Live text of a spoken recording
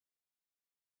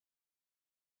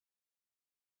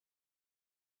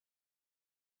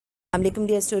Assalamualaikum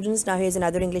dear students. Now here's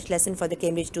another English lesson for the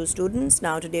Cambridge 2 students.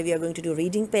 Now today we are going to do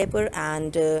reading paper,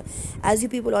 and as you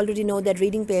people already know that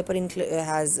reading paper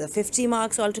has 50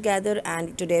 marks altogether,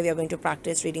 and today we are going to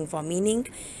practice reading for meaning,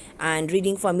 and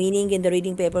reading for meaning in the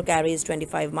reading paper carries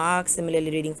 25 marks.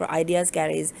 Similarly, reading for ideas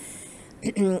carries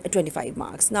 25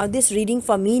 marks. Now this reading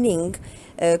for meaning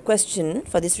question,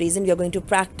 for this reason we are going to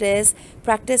practice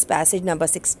passage number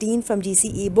 16 from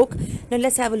GCE book. Now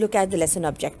let's have a look at the lesson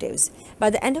objectives.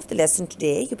 By the end of the lesson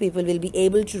today, you people will be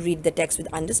able to read the text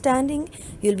with understanding,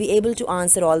 you'll be able to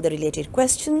answer all the related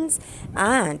questions,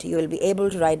 and you will be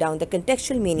able to write down the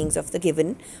contextual meanings of the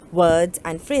given words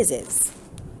and phrases.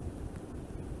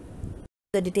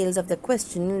 The details of the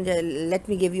question, let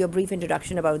me give you a brief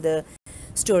introduction about the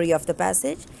story of the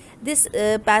passage. This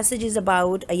passage is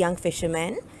about a young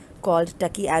fisherman called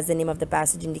Tucky, as the name of the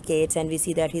passage indicates, and we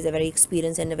see that he's a very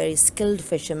experienced and a very skilled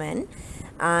fisherman,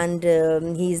 and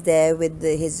he's there with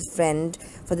his friend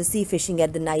for the sea fishing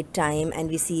at the night time. And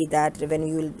we see that when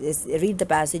you will read the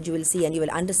passage, you will see and you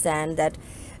will understand that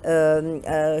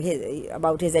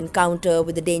about his encounter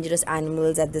with the dangerous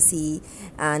animals at the sea,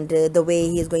 and the way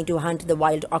he is going to hunt the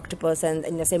wild octopus, and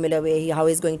in a similar way how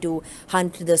he is going to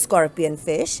hunt the scorpion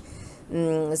fish.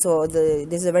 So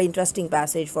this is a very interesting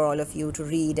passage for all of you to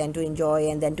read and to enjoy,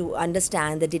 and then to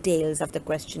understand the details of the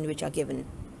question which are given.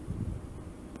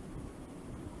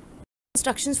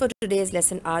 Instructions for today's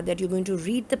lesson are that you're going to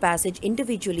read the passage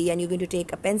individually, and you're going to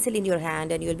take a pencil in your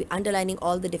hand and you'll be underlining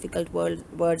all the difficult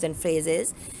words and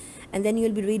phrases, and then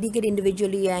you'll be reading it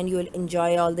individually and you will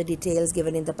enjoy all the details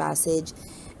given in the passage.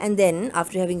 And then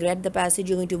after having read the passage,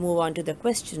 you're going to move on to the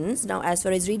questions. Now as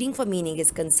far as reading for meaning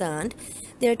is concerned,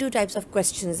 there are two types of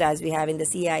questions as we have in the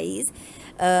CIEs,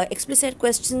 explicit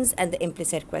questions and the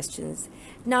implicit questions.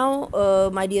 Now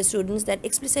my dear students, that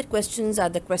explicit questions are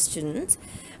the questions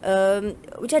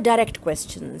which are direct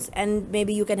questions, and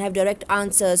maybe you can have direct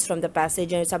answers from the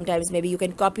passage, and sometimes maybe you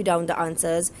can copy down the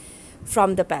answers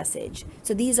from the passage.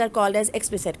 So these are called as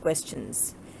explicit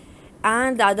questions.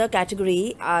 And the other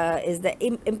category is the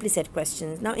implicit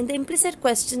questions. Now in the implicit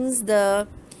questions, the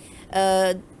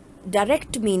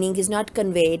direct meaning is not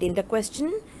conveyed in the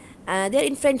question. They're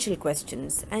inferential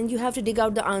questions, and you have to dig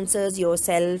out the answers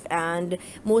yourself, and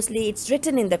mostly it's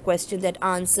written in the question, that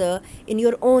answer in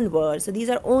your own words. So these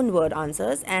are own word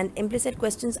answers, and implicit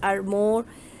questions are more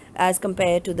as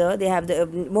compared to they have the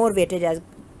more weightage as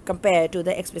compared to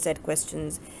the explicit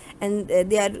questions, and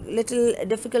they are little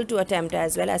difficult to attempt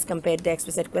as well as compared to the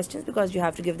explicit questions, because you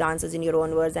have to give the answers in your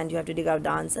own words and you have to dig out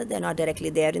the answer. They're not directly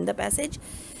there in the passage.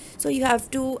 So you have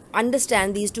to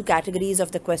understand these two categories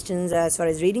of the questions as far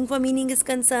as reading for meaning is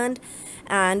concerned.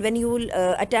 And when you will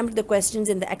attempt the questions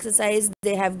in the exercise,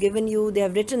 they have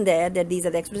written there that these are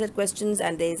the explicit questions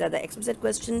and these are the explicit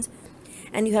questions,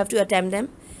 and you have to attempt them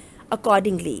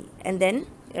accordingly. And then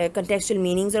contextual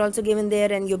meanings are also given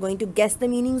there, and you're going to guess the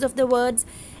meanings of the words,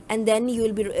 and then you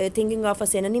will be thinking of a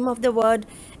synonym of the word,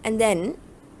 and then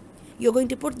you're going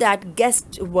to put that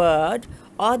guessed word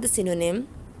or the synonym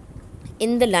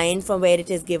in the line from where it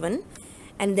is given,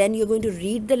 and then you're going to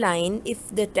read the line.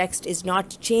 If the text is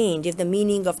not changed, if the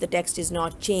meaning of the text is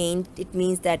not changed, it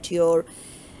means that your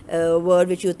word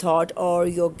which you thought or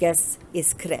your guess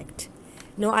is correct.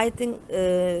 Now I think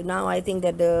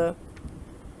that the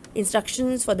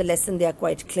instructions for the lesson, they are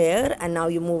quite clear, and now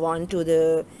you move on to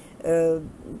the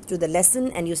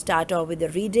lesson, and you start off with the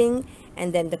reading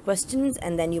and then the questions,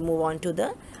 and then you move on to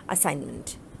the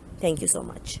assignment. Thank you so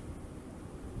much.